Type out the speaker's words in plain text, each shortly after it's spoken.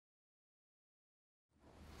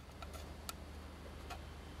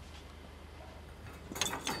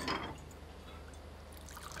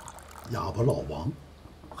哑巴老王，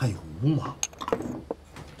还有吴马，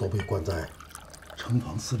都被关在城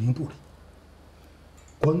防司令部里。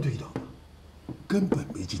关队长根本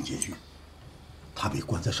没进监狱，他被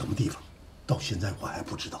关在什么地方，到现在我还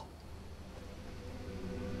不知道。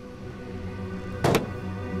看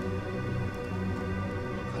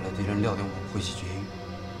来敌人料定我们会去绝狱，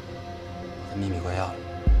把他秘密关押了。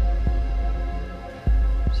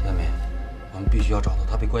下面我们必须要找到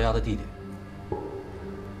他被关押的地点。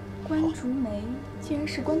关竹梅竟然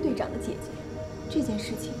是关队长的姐姐，这件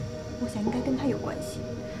事情，我想应该跟她有关系。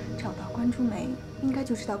找到关竹梅，应该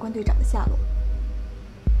就知道关队长的下落。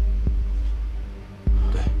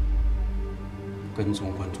对，跟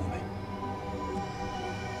踪关竹梅。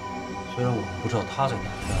虽然我们不知道她在哪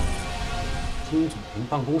儿，但金总兵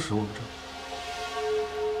办公室我们知道。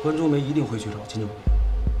关竹梅一定会去找金总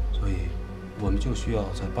兵，所以我们就需要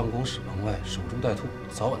在办公室门外守株待兔，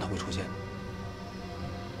早晚她会出现的。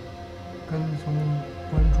跟踪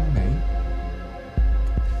关竹梅，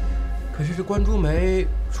可是这关竹梅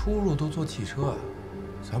出入都坐汽车啊，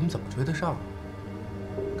咱们怎么追得上啊？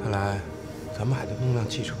看来咱们还得弄辆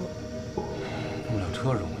汽车。弄辆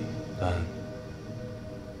车容易，但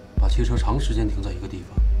把汽车长时间停在一个地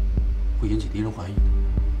方，会引起敌人怀疑的。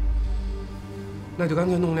那就干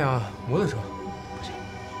脆弄辆摩托车。不行，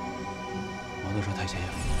摩托车太显眼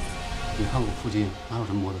了。你看过附近哪有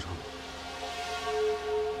什么摩托车吗？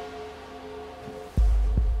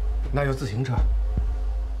那有自行车。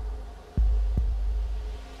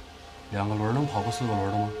2个轮能跑过4个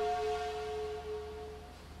轮的吗？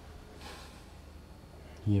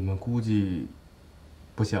你们估计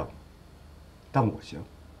不行，但我行。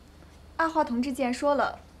阿华同志既然说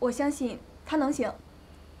了，我相信他能行。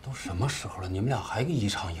都什么时候了，你们俩还一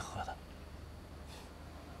唱一和的？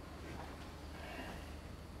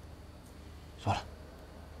算了，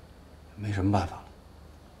没什么办法了，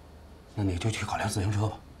那你就去考辆自行车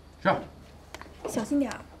吧。是。小心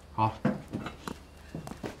点儿。好。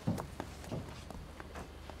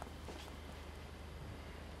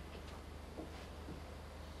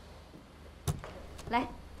来，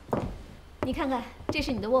你看看，这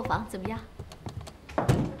是你的卧房，怎么样？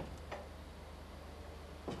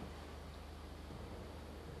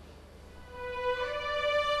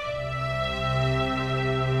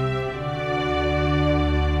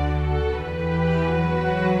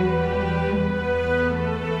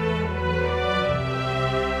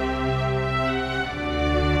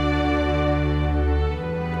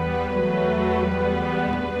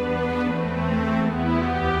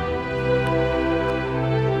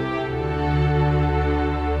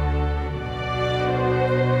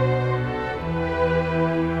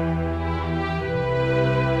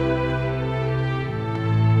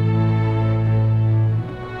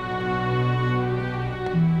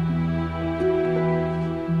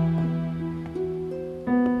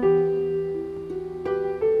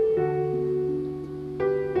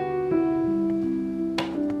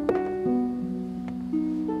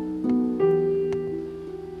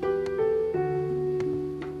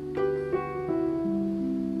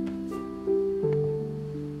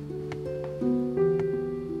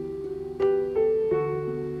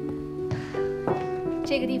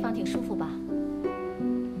这个地方挺舒服吧？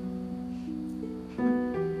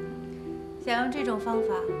想用这种方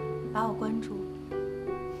法把我关住，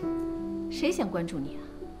谁想关注你啊？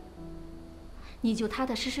你就踏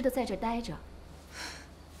踏实实的在这待着。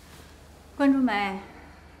关竹梅，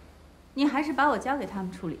你还是把我交给他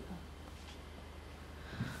们处理吧。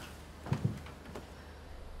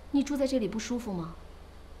你住在这里不舒服吗？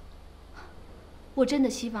我真的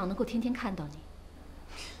希望能够天天看到你。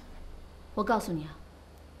我告诉你啊，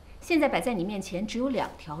现在摆在你面前只有2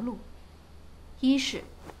条路：一是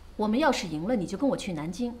我们要是赢了，你就跟我去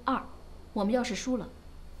南京；二，我们要是输了，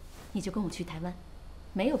你就跟我去台湾，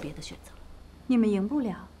没有别的选择了。你们赢不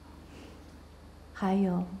了。还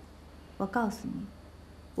有，我告诉你，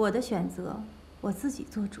我的选择我自己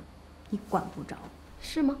做主，你管不着。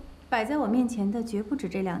是吗？摆在我面前的绝不止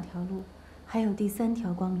这2条路，还有第3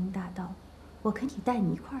条光明大道，我可以带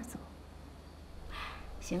你一块儿走。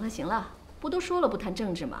行了行了，不都说了不谈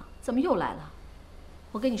政治吗？怎么又来了？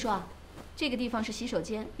我跟你说啊，这个地方是洗手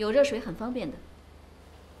间，有热水，很方便的。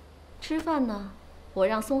吃饭呢，我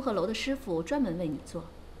让松鹤楼的师傅专门为你做，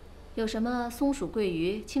有什么松鼠桂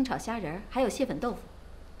鱼、清炒虾仁，还有蟹粉豆腐，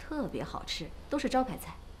特别好吃，都是招牌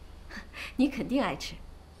菜，你肯定爱吃。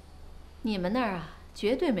你们那儿啊，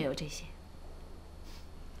绝对没有这些。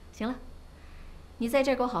行了，你在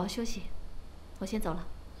这儿给我好好休息，我先走了。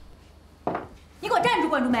你给我站住，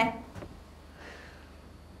关竹梅！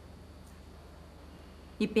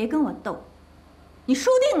你别跟我斗，你输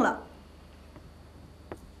定了。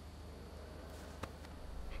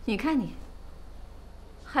你看你，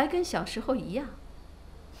还跟小时候一样，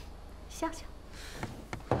笑笑。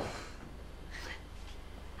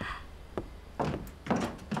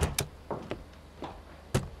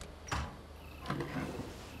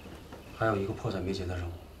还有一个迫在眉睫的任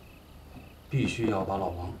务，必须要把老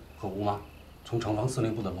王和吴妈从城防司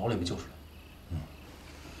令部的牢里面救出来。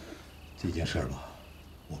这件事吧，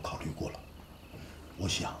我考虑过了。我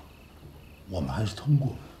想，我们还是通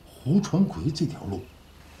过胡传魁这条路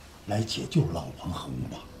来解救老王和吴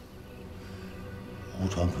妈。胡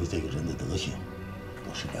传魁这个人的德行，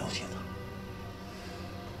我是了解的。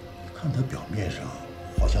看他表面上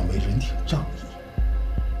好像为人挺仗义，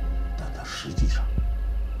但他实际上，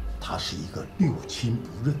他是一个六亲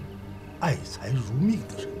不认、爱财如命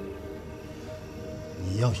的人。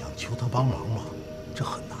你要想求他帮忙嘛，这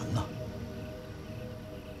很难呐。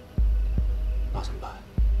那怎么办？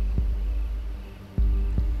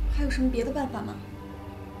还有什么别的办法吗？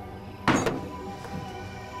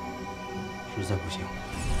实在不行，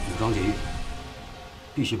武装劫狱，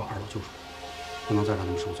必须把二老救出来，不能再让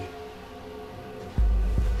他们受罪。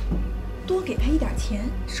多给他一点钱，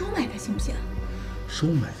收买他行不行？收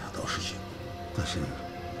买他倒是行，但是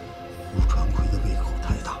胡传魁的胃口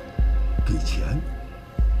太大，给钱，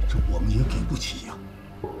这我们也给不起呀。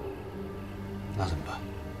那怎么办？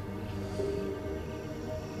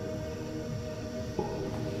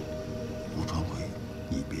胡传魁，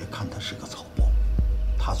你别看他是个草包，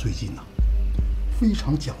他最近呢，非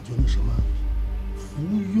常讲究那什么服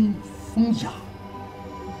庸风雅。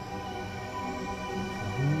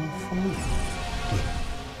服庸风雅，对，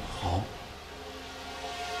好。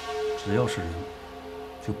只要是人，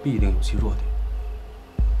就必定有其弱点。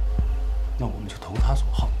那我们就投他所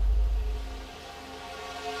好。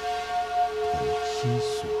投其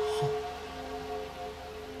所好。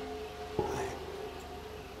哎，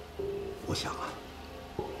我想啊，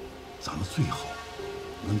咱们最好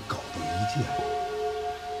能搞到一件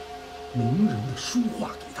名人的书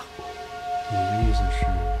画给他。你的意思是，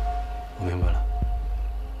我明白了。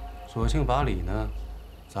索性把礼呢，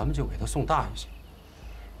咱们就给他送大一些。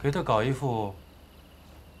给他搞一幅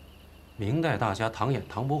明代大家唐寅、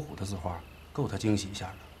唐伯虎的字画，够他惊喜一下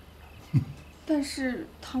的。但是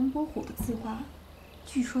唐伯虎的字画，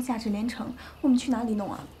据说价值连城，我们去哪里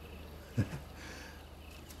弄啊？你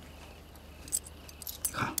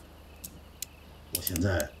看，我现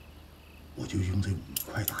在我就用这5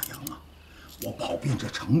块大洋啊，我跑遍这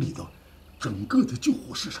城里的整个的旧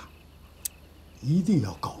货市场，一定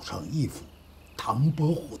要搞上一幅唐伯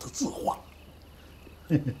虎的字画。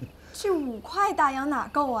这5块大洋哪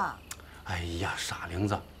够啊？哎呀，傻玲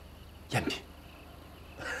子，赝品。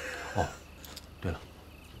哦，对了，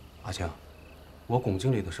阿青，我龚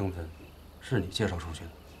经理的身份是你介绍出去的，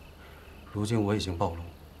如今我已经暴露，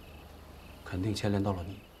肯定牵连到了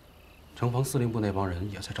你。城防司令部那帮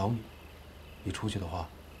人也在找你，你出去的话，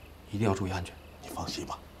一定要注意安全。你放心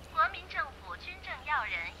吧。国民政府军政要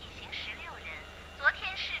人一行16人，昨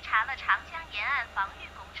天视察了长江沿岸防御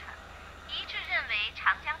工程，一致认为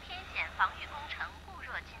长江天险防御工程固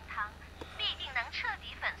若金汤，必定能彻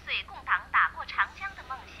底粉碎共党打过长江的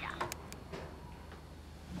梦想。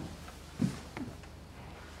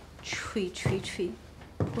吹！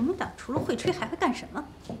我们党除了会吹还会干什么？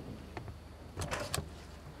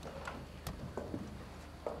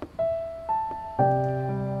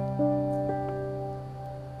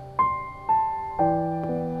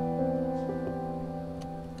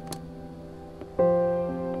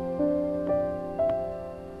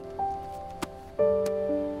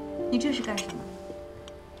你这是干什么？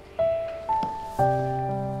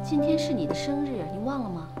今天是你的生日，你忘了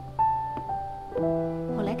吗？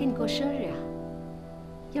我来给你过生日啊，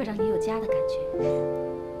要让你有家的感觉。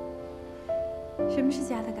什么是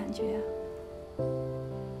家的感觉啊？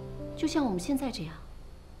就像我们现在这样，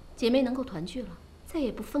姐妹能够团聚了，再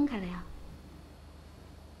也不分开了呀。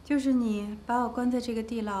就是你把我关在这个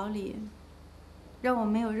地牢里，让我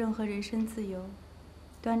没有任何人身自由，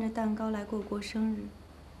端着蛋糕来过生日，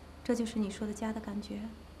这就是你说的家的感觉。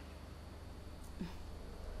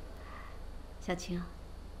小青啊，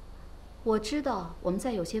我知道我们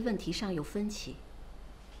在有些问题上有分歧，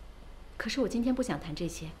可是我今天不想谈这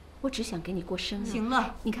些，我只想给你过生日。行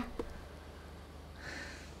了，你看，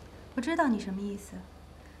我知道你什么意思。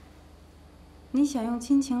你想用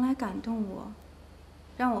亲情来感动我，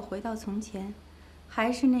让我回到从前，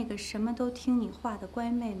还是那个什么都听你话的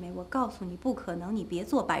乖妹妹。我告诉你，不可能，你别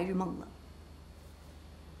做白日梦了。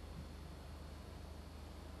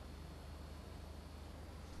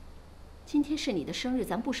今天是你的生日，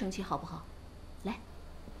咱不生气好不好？来，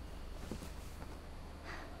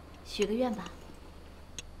许个愿吧。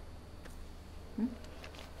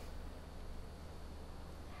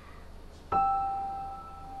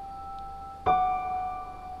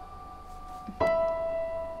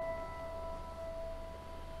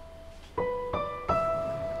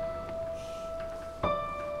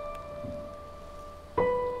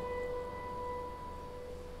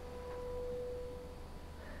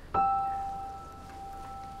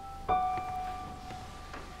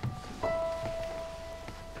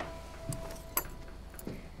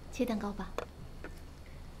切蛋糕吧。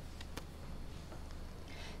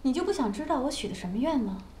你就不想知道我许的什么愿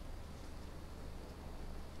吗？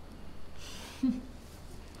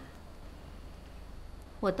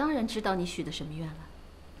我当然知道你许的什么愿了。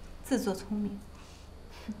自作聪明。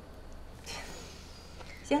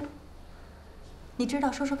行，你知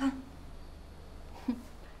道说说看。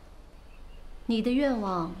你的愿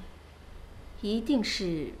望一定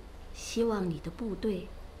是希望你的部队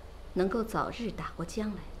能够早日打过江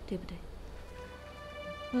来，对不对？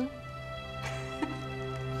嗯。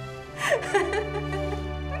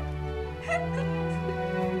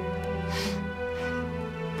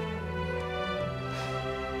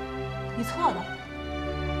你错了，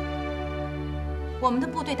我们的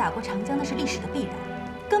部队打过长江那是历史的必然，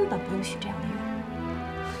根本不用许这样的愿。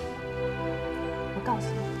我告诉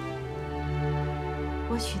你，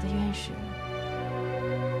我许的愿是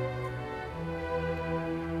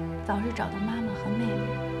早日找到妈妈和妹妹，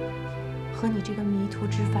和你这个迷途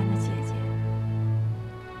知返的姐姐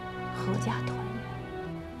合家团圆。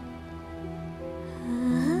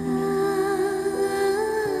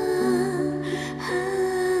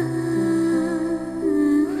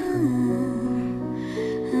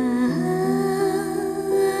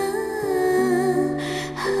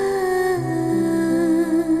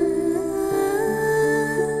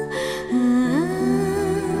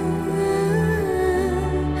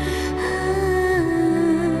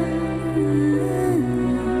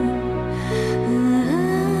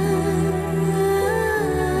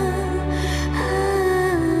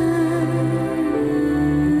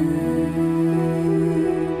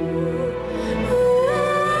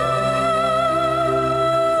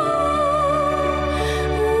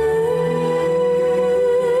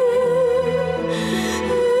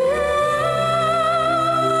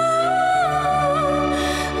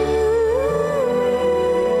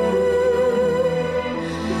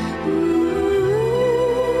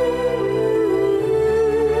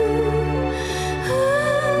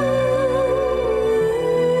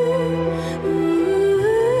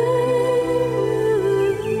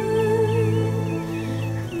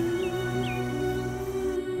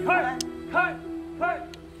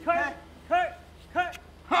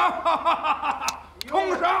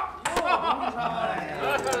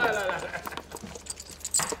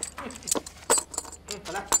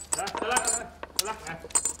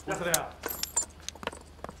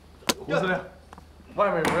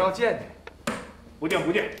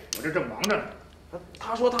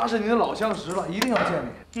他说他是你的老相识了，一定要见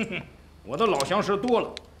你。哼哼，我的老相识多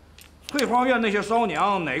了，翠花院那些骚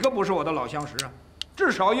娘哪个不是我的老相识啊？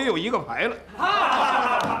至少也有一个牌了。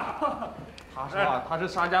他说啊，他是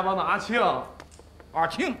沙家浜的阿庆。阿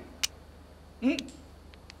庆，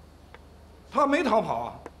他没逃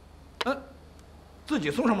跑啊，自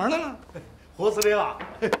己送上门来了。胡司令啊，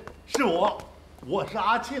是我是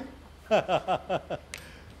阿庆。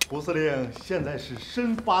胡司令现在是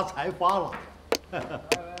身发财发了。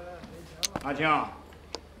阿庆，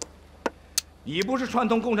你不是串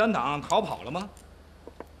通共产党逃跑了吗？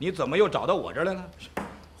你怎么又找到我这儿来了？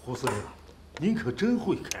胡司令啊，您可真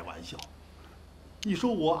会开玩笑。你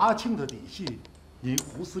说我阿庆的底细，您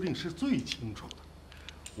胡司令是最清楚的。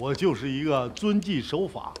我就是一个遵纪守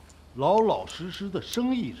法、老老实实的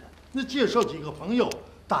生意人。那介绍几个朋友，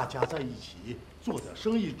大家在一起做点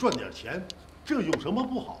生意，赚点钱，这有什么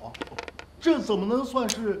不好啊？这怎么能算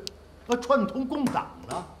是串通共党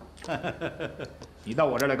呢？你到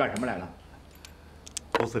我这儿来干什么来了？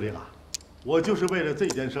胡司令啊，我就是为了这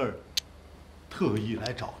件事儿，特意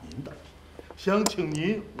来找您的，想请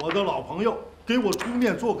您，我的老朋友，给我出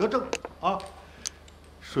面做个证啊。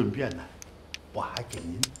顺便呢，我还给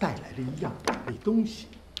您带来了一样宝贝东西，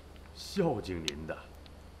孝敬您的。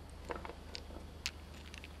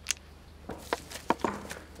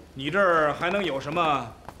你这儿还能有什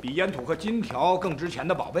么比烟土和金条更值钱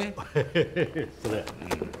的宝贝？司令，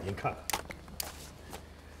您看看，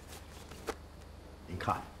您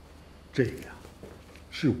看，这个呀，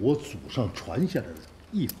是我祖上传下来的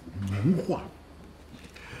一幅名画。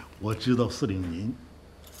我知道司令您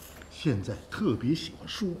现在特别喜欢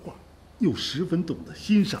书画，又十分懂得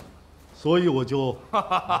欣赏，所以我就，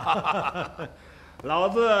老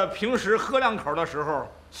子平时喝两口的时候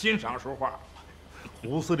欣赏书画。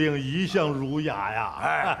胡司令一向儒雅呀！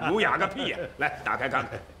哎，儒雅个屁呀！来，打开看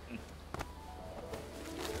看。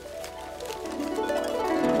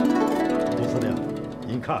胡司令，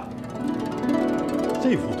您看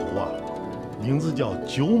这幅图啊，名字叫《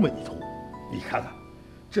九美图》。你看看，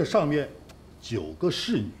这上面9个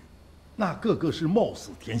侍女，那个个是貌似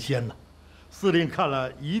天仙呐。司令看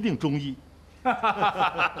了一定中意。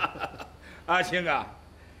阿青啊，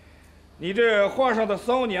你这画上的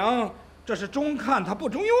骚娘，这是中看它不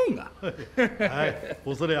中用啊！哎，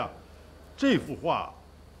胡司令，这幅画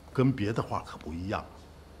跟别的画可不一样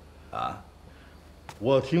啊！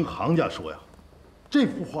我听行家说呀，这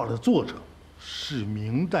幅画的作者是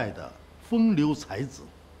明代的风流才子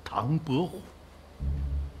唐伯虎。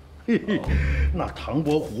嘿嘿，那唐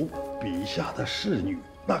伯虎笔下的仕女，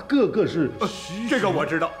那个个是这个我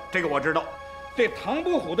知道，这个我知道。这唐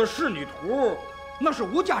伯虎的仕女图，那是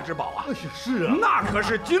无价之宝啊！是啊，那可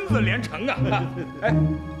是金子连城啊！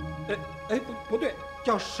不对，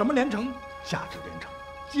叫什么连城？价值连城。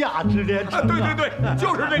价值连城。对对对，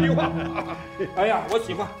就是这句话。哎呀，我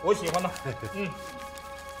喜欢，我喜欢呢。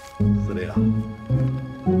司令啊，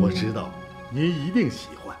我知道您一定喜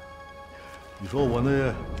欢。你说我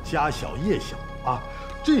那家小业小啊，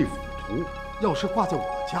这幅图要是挂在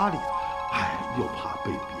我家里，哎，又怕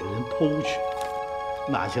被别人偷去。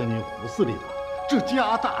哪像您胡司令啊，这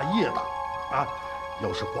家大业大啊，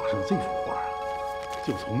要是挂上这幅画啊，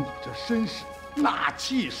就从你这身世那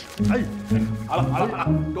气势，哎，好了，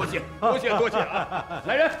多谢啊！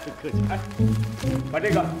来人，客气，哎，把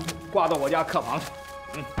这个挂到我家客房去。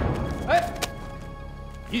哎，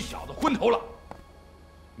你小子昏头了！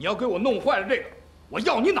你要给我弄坏了这个，我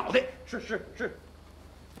要你脑袋！是。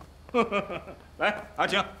来，阿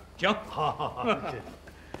青，请。好，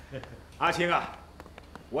阿青啊，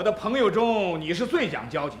我的朋友中你是最讲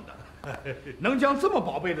交情的，能将这么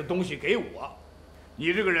宝贝的东西给我，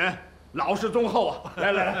你这个人老实忠厚啊！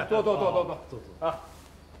来，坐啊！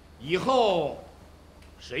以后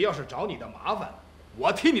谁要是找你的麻烦，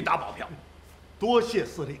我替你打保票。多谢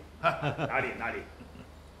司令。哪里？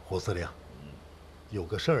胡司令，有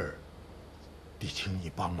个事儿得请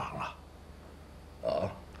你帮忙了。哦，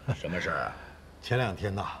什么事儿啊？前2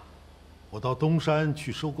天呐，我到东山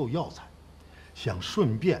去收购药材，想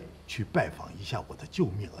顺便去拜访一下我的救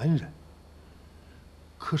命恩人。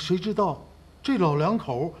可谁知道这老两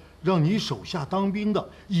口让你手下当兵的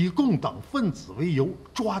以共党分子为由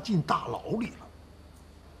抓进大牢里了。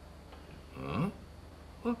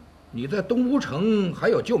你在东吴城还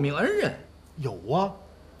有救命恩人？有啊。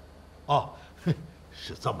哦，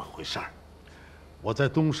是这么回事儿。我在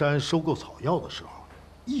东山收购草药的时候，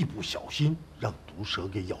一不小心让毒蛇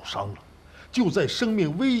给咬伤了。就在生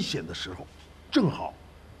命危险的时候，正好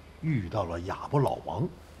遇到了哑巴老王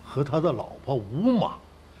和他的老婆吴马，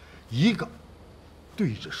一个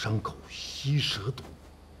对着伤口吸蛇毒，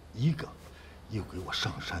一个又给我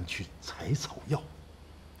上山去采草药，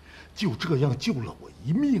就这样救了我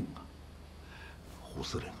一命啊！胡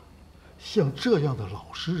司令，像这样的老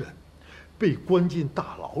实人，被关进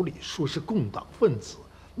大牢里，说是共党分子，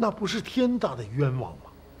那不是天大的冤枉吗？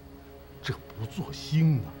这不作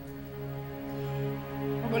兴啊！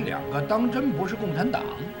我们两个当真不是共产党？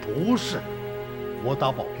不是，我打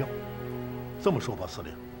保票。这么说吧，司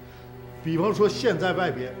令，比方说现在外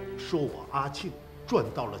边说我阿庆赚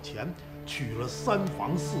到了钱，娶了3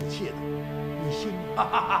房4妾的，你信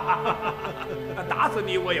吗？打死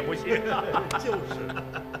你我也不信。就是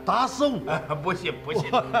打死我不信。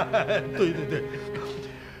对，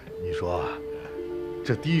你说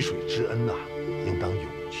这滴水之恩呐，应当涌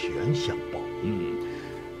泉相报。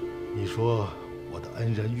你说我的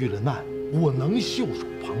恩人遇了难，我能袖手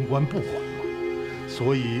旁观不管吗？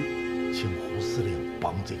所以请胡司令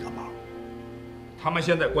帮这个忙。他们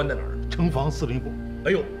现在关在哪儿？城防司令部。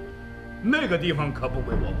哎呦，那个地方可不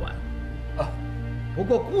归我管啊。不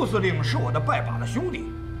过顾司令是我的拜把子兄弟，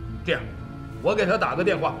这样，我给他打个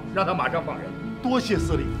电话，让他马上放人。多谢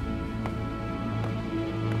司令。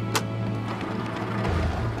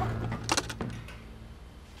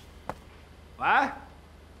喂，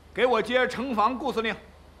给我接城防顾司令。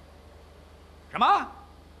什么？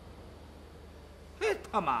嘿，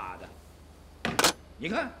他妈的！你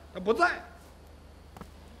看他不在。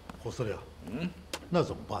胡司令，那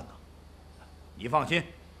怎么办呢？你放心，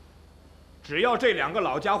只要这2个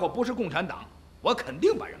老家伙不是共产党，我肯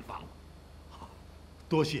定把人放了。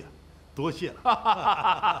多谢了。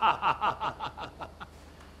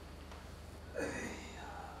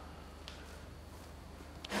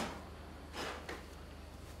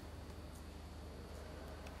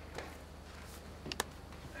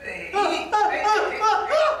哎呀！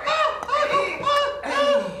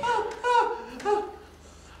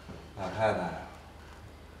老太太，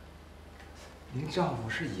您丈夫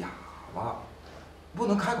是哑巴，不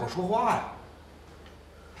能开口说话呀。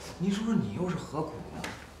您说说，你又是何苦呢？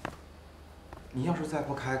你要是再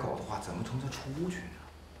不开口的话，怎么从这出去呢？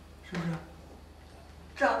是不是？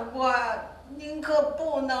长官，您可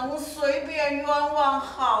不能随便冤枉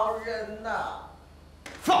好人呐！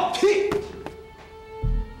放屁！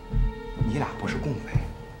你俩不是共匪，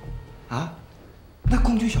啊？那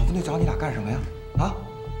共军小分队找你俩干什么呀？啊，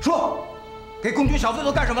说，给共军小分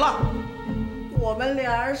队都干什么了？我们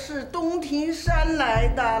俩是东亭山来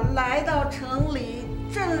的，来到城里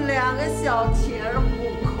挣2个小钱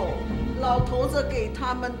糊口。老头子给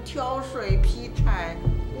他们挑水劈柴，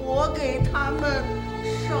我给他们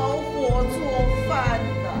烧火做饭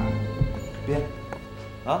的。编，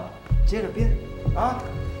啊，接着编，啊，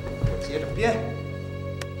接着编。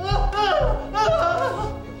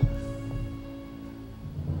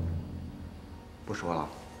不说了。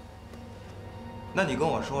那你跟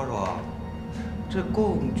我说说，这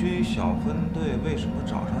共军小分队为什么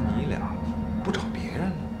找上你俩，不找别人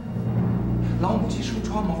呢？老母鸡是不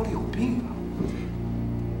是抓毛里有病啊？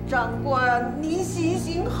长官，您行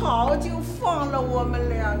行好，就放了我们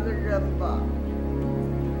2个人吧。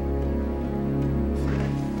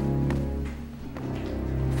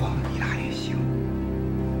放你俩也行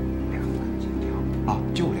，2根金条啊，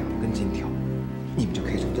就2根金条，你们就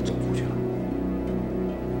可以从这走出去了。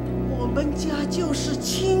我们家就是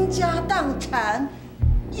倾家荡产，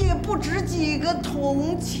也不值几个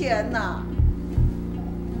铜钱呐。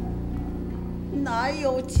哪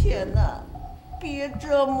有钱呐？别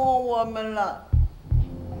折磨我们了，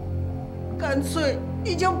干脆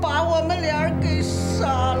你就把我们俩给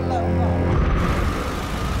杀了吧。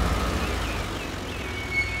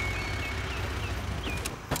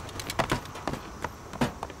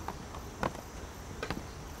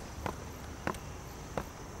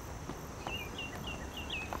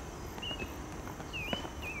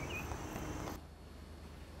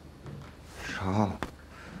杀了。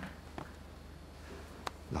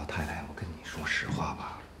老太太，我跟你说实话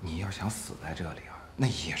吧，你要想死在这里啊，那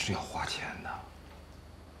也是要花钱的。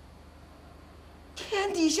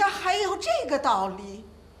天底下还有这个道理，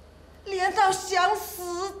连到想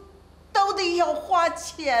死都得要花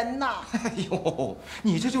钱呐！哎呦，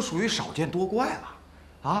你这就属于少见多怪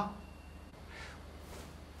了，啊！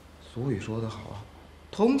俗语说得好啊，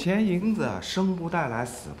铜钱银子生不带来，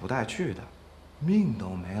死不带去的，命都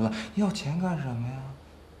没了，要钱干什么呀？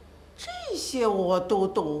这些我都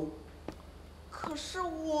懂，可是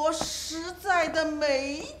我实在的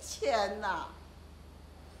没钱呐。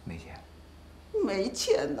没钱？没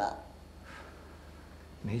钱呐。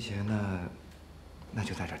没钱呢，那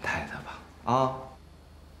就在这儿待着吧，啊！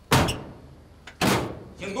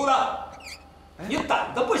姓杜的，你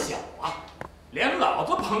胆子不小啊，连老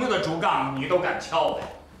子朋友的竹杠你都敢敲呗？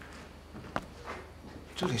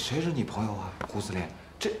这里谁是你朋友啊，胡司令？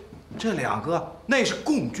这2个那是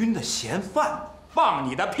共军的嫌犯，放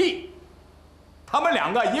你的屁！他们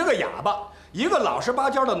2个，一个哑巴，一个老实巴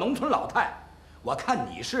交的农村老太。我看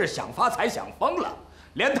你是想发财想疯了，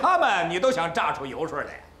连他们你都想榨出油水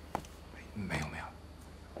来。没有，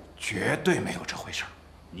绝对没有这回事。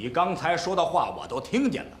你刚才说的话我都听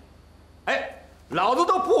见了，哎，老子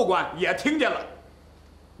都不管也听见了。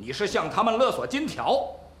你是向他们勒索金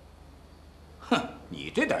条？哼，你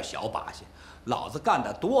这点小把戏，老子干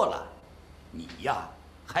的多了，你呀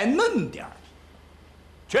还嫩点儿。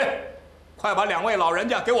去，快把2位老人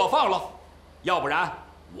家给我放了，要不然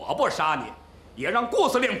我不杀你，也让顾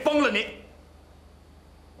司令崩了你。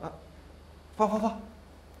啊，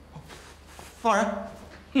放人！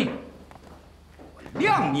哼，我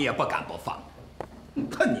谅你也不敢不放。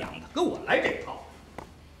他娘的，跟我来这套！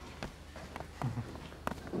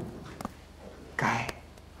该。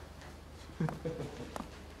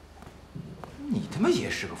你他妈也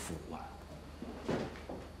是个副官，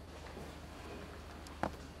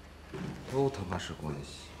都他妈是关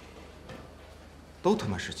系，都他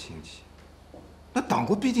妈是亲戚，那党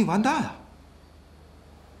国必定完蛋啊！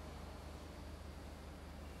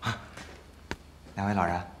啊，2位老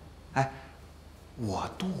人，哎，我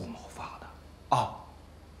杜某发的啊，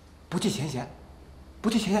不计前嫌，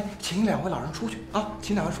请2位老人出去啊，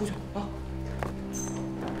请2位出去啊。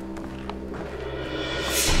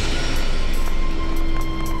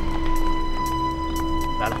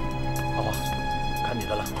来了，花花，看你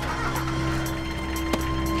的了。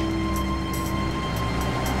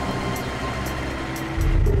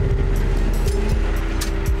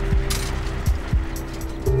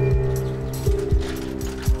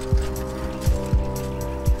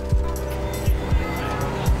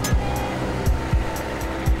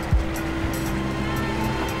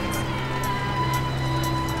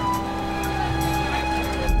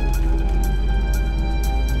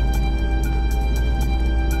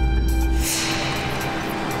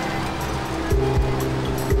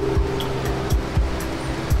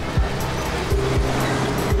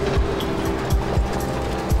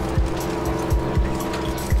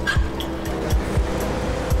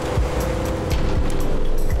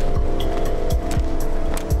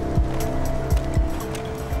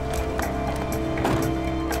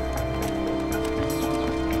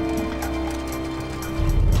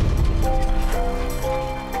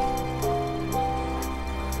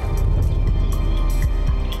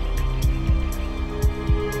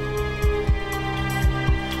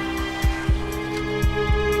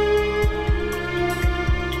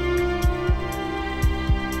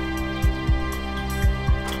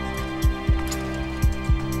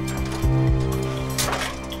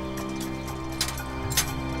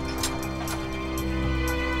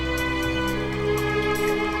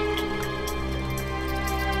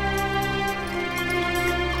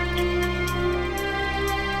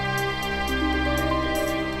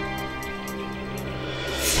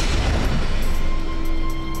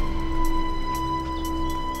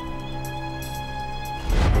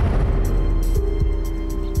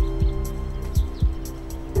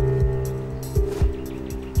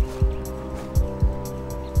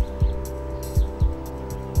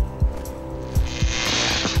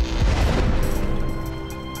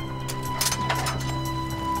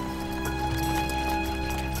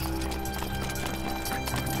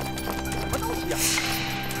呀！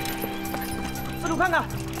四处看看。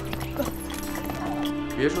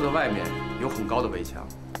别墅的外面有很高的围墙，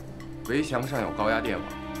围墙上有高压电网。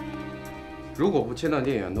如果不切断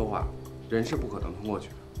电源的话，人是不可能通过去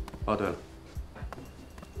的。哦，对了，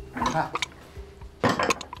看，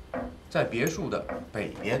在别墅的北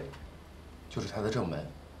边，就是它的正门。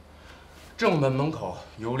正门门口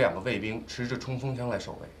有2个卫兵持着冲锋枪来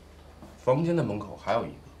守卫，房间的门口还有一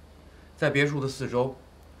个。在别墅的四周，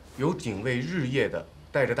有警卫日夜的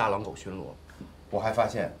带着大狼狗巡逻。我还发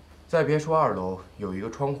现，在别墅2楼有一个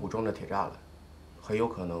窗户装着铁栅栏，很有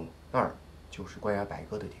可能那儿就是关押白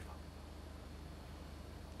鸽的地方。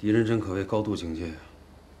敌人真可谓高度警戒呀，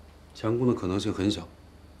强攻的可能性很小，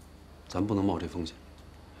咱不能冒这风险。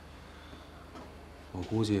我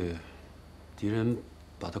估计，敌人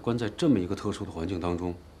把他关在这么一个特殊的环境当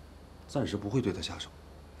中，暂时不会对他下手。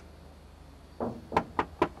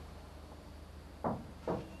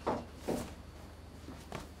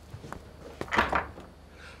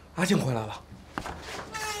阿庆回来了，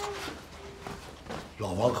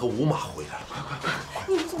老王和吴妈回来了，快！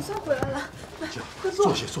你们总算回来了，来，快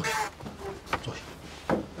坐。坐下。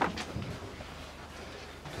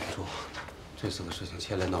主，这次的事情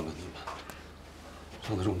牵连到了你们，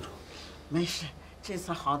伤得重不重？没事，这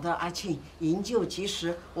次好的，阿庆营救及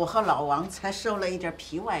时，我和老王才受了一点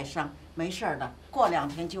皮外伤，没事的，过2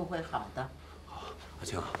天就会好的。阿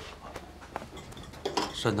庆，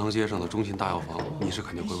山塘街上的中信大药房，你是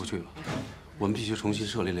肯定回不去了，我们必须重新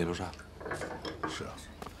设立联络站。是啊，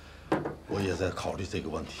我也在考虑这个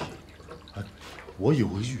问题。哎，我有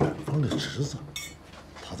个远方的侄子，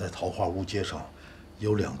他在桃花坞街上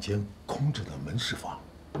有2间空着的门市房，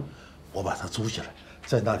我把它租下来，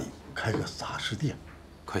在那里开个杂食店。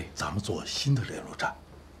可以，咱们做新的联络站。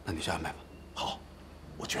那你去安排吧。好，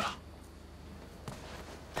我去了。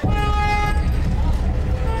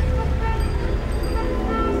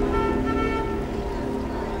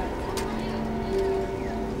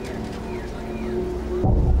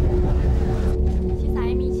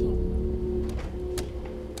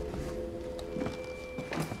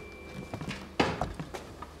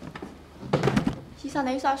先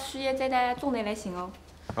生，你需要输液再带中内来行哦。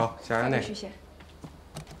好，下人内。谢谢。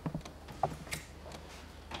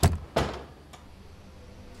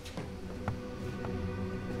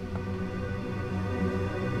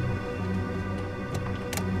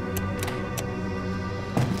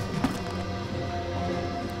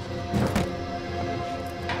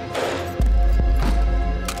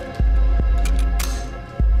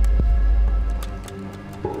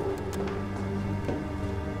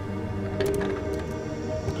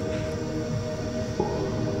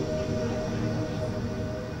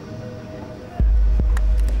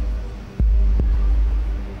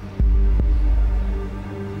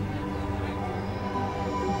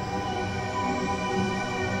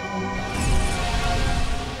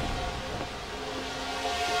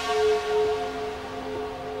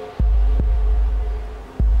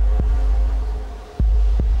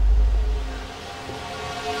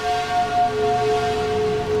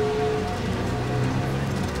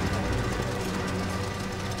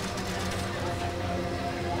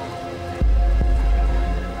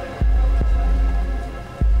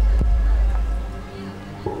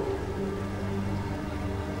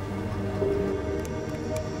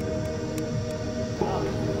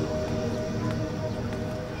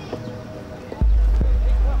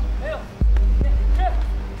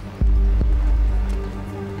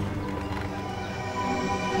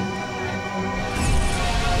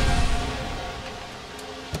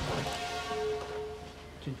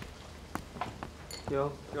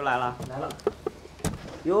又来了，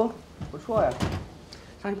哟，不错呀，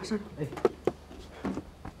上去吧，上去。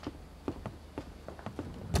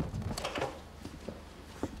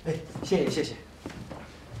谢谢。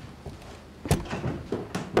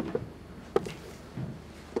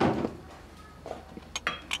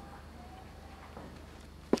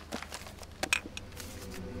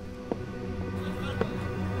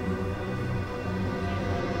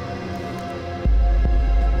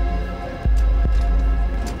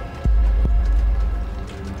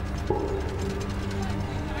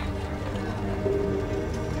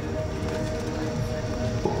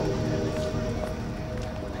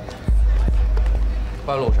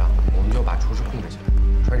半路上，我们就把厨师控制起来，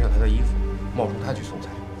穿上他的衣服，冒充他去送菜，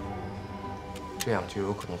这样就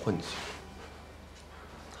有可能混进去。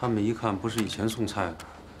他们一看不是以前送菜的，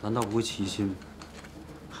难道不会起疑心吗？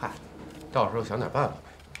嗨，到时候想点办法呗，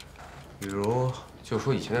比如就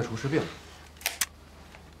说以前的厨师病。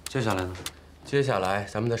接下来呢？接下来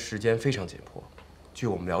咱们的时间非常紧迫。据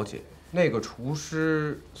我们了解，那个厨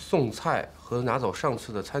师送菜和拿走上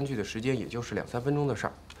次的餐具的时间，也就是2、3分钟的事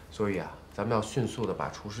儿。所以啊，咱们要迅速的把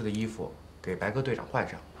厨师的衣服给白鸽队长换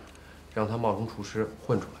上，让他冒充厨师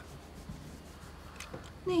混出来。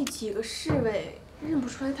那几个侍卫认不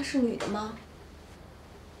出来她是女的吗？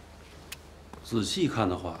仔细看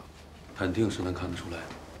的话，肯定是能看得出来的。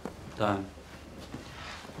但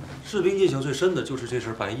士兵印象最深的就是这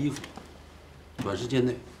身白衣服。短时间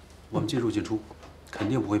内，我们进入进出，肯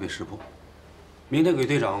定不会被识破。明天给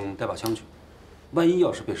队长带把枪去，万一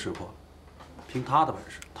要是被识破，凭他的本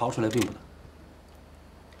事逃出来并不难。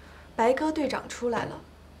白鸽队长出来了，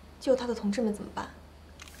救他的同志们怎么办？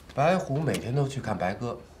白虎每天都去看白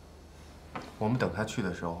鸽，我们等他去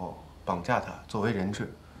的时候绑架他作为人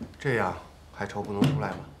质，这样还愁不能出来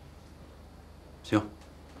吗？行，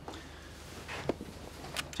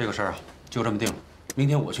这个事儿啊就这么定了。明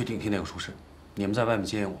天我去顶替那个厨师，你们在外面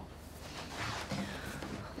接应我。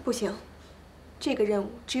不行，这个任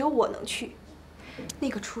务只有我能去。那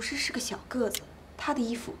个厨师是个小个子，他的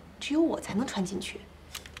衣服只有我才能穿进去。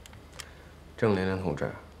郑连连同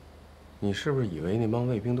志，你是不是以为那帮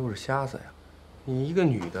卫兵都是瞎子呀？你一个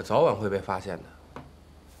女的，早晚会被发现的。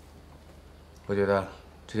我觉得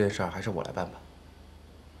这件事儿还是我来办吧。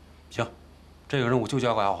行，这个任务就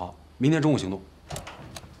交给阿华，明天中午行动。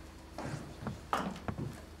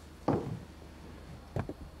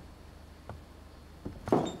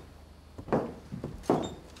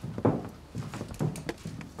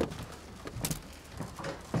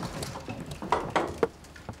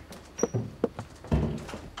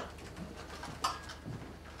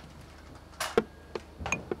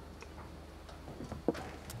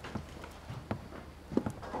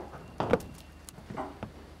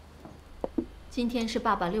今天是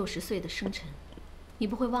爸爸60岁的生辰，你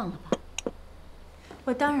不会忘了吧？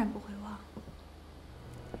我当然不会忘。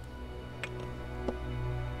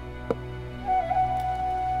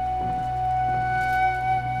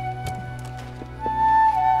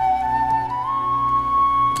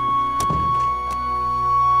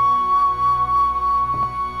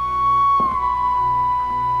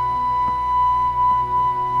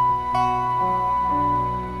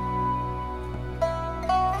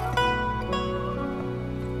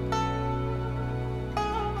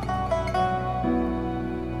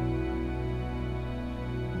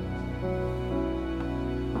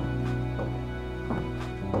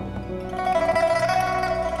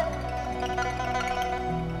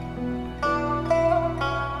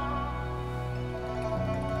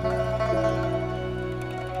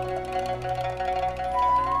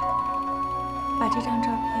把这张照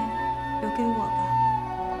片留给我吧。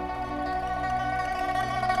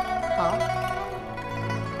好，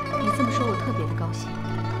你这么说，我特别的高兴。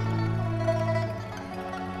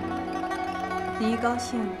你一高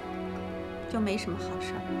兴，就没什么好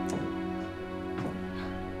事儿。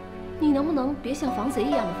你能不能别像防贼一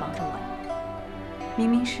样的防着我呀？明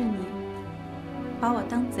明是你把我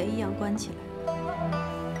当贼一样关起来。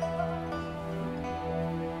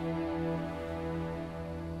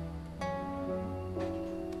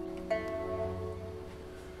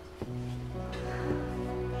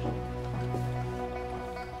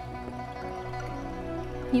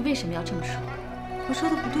你为什么要这么说？我说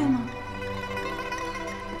的不对吗？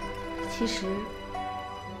其实，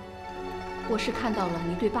我是看到了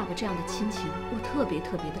你对爸爸这样的亲情，我特别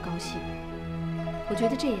特别的高兴。我觉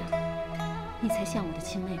得这样，你才像我的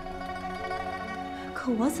亲妹妹。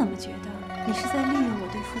可我怎么觉得你是在利用我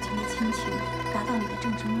对父亲的亲情，达到你的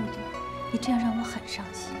政治目的？你这样让我很伤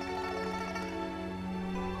心。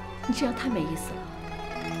你这样太没意思了。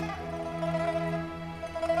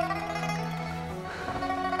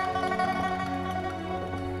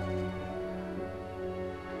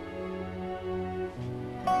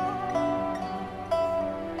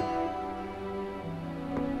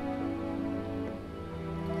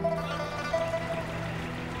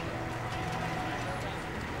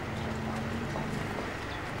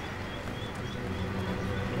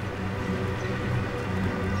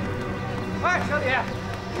哎，小李，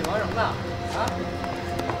你忙什么呢？啊？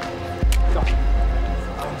走。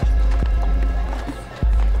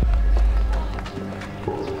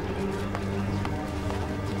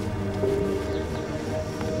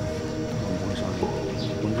我上去，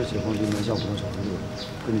我们是解放军南下武装小分队，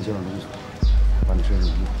跟你接上东西，把你身上的衣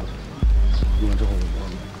服脱掉，用完之后我告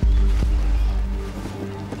诉你。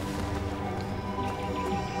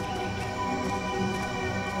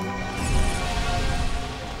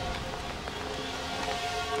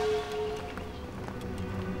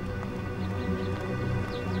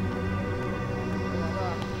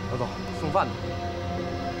老总，送饭的。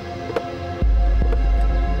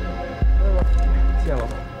谢谢老总。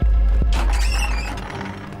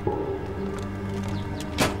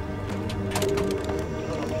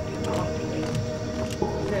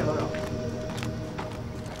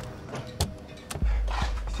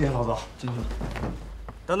谢谢老总，进去。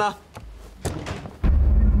等等。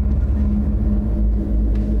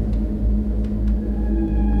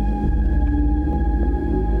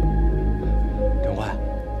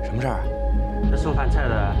 什么事儿啊？这送饭菜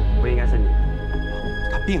的不应该是你？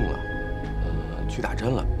他病了，去打针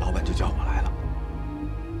了，老板就叫我来了。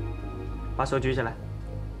把手举起来。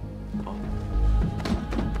好。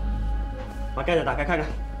把盖子打开看看。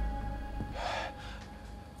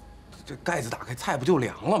这盖子打开，菜不就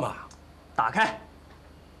凉了吗？打开。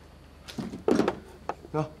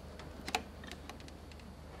啊。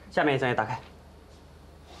下面一层也打开。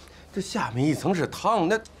这下面一层是汤，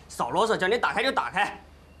那少啰嗦，叫你打开就打开。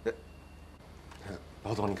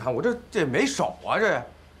 老总，你看我这没手啊，这。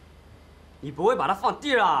你不会把它放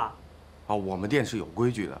地上啊？啊，我们店是有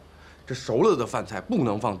规矩的，这熟了的饭菜不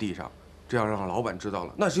能放地上，这样让老板知道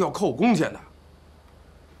了，那是要扣工钱的。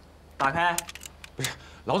打开。不是，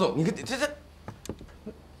老总，你看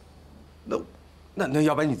那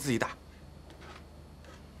要不然你自己打。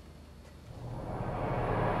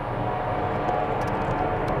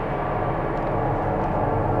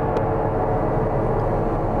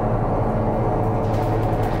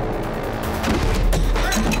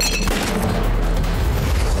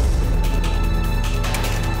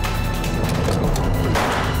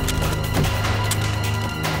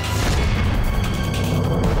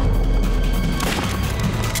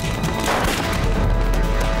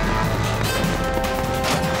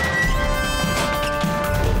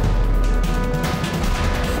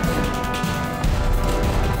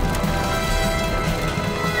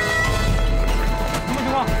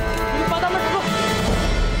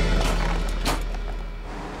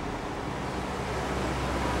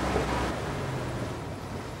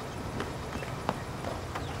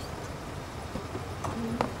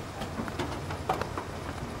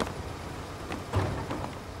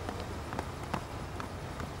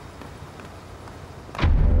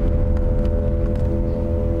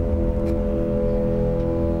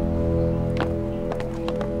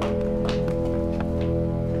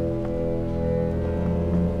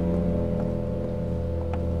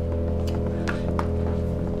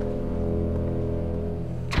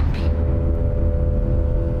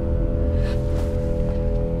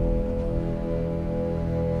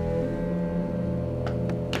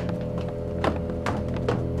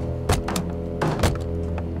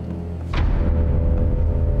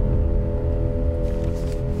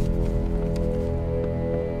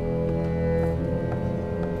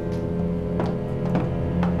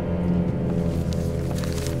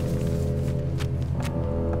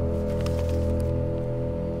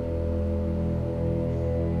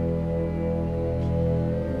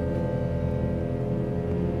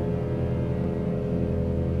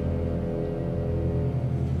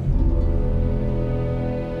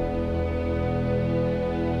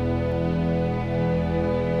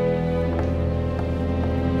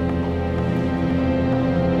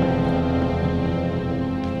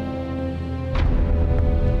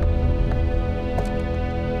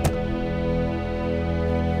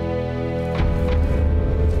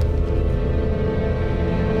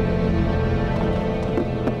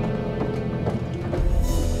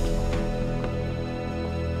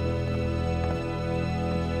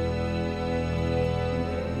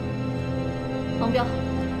 王彪，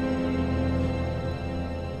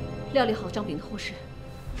料理好张炳的后事。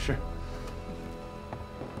是。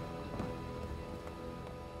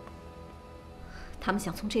他们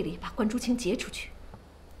想从这里把关竹清劫出去，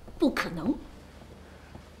不可能。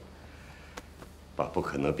把不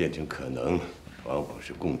可能变成可能，往往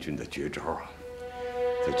是共军的绝招啊！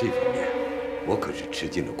在这方面，我可是吃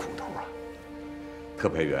尽了苦头啊。特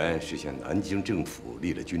派员是向南京政府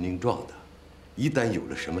立了军令状的，一旦有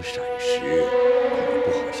了什么闪失，恐怕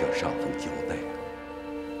不好向上峰交代啊。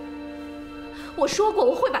我说过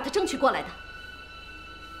我会把他争取过来的。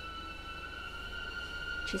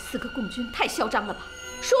这4个共军太嚣张了吧？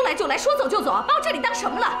说来就来，说走就走啊！把我这里当什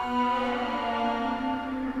么了？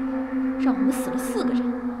让我们死了4个人，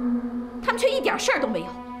他们却一点事儿都没有。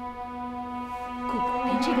顾普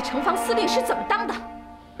斌这个城防司令是怎么当的？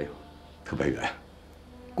哎呦，特派员，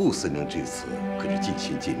顾司令这次可是尽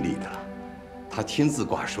心尽力的了，他亲自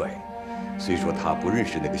挂帅。虽说他不认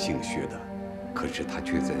识那个姓薛的，可是他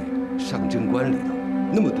却在上贞观里头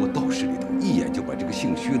那么多道士里头，一眼就把这个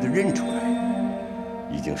姓薛的认出来，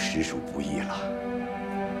已经实属不易了。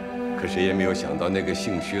可谁也没有想到，那个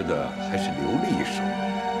姓薛的还是留了一手，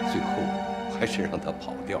最后还是让他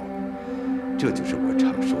跑掉了。这就是我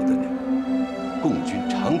常说的那个，共军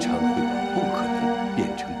常常会把不可能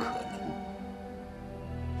变成可能。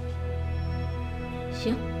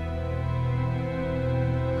行，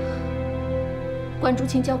关关竹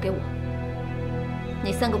清交给我。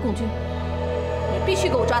那3个共军，你必须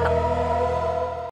给我抓到。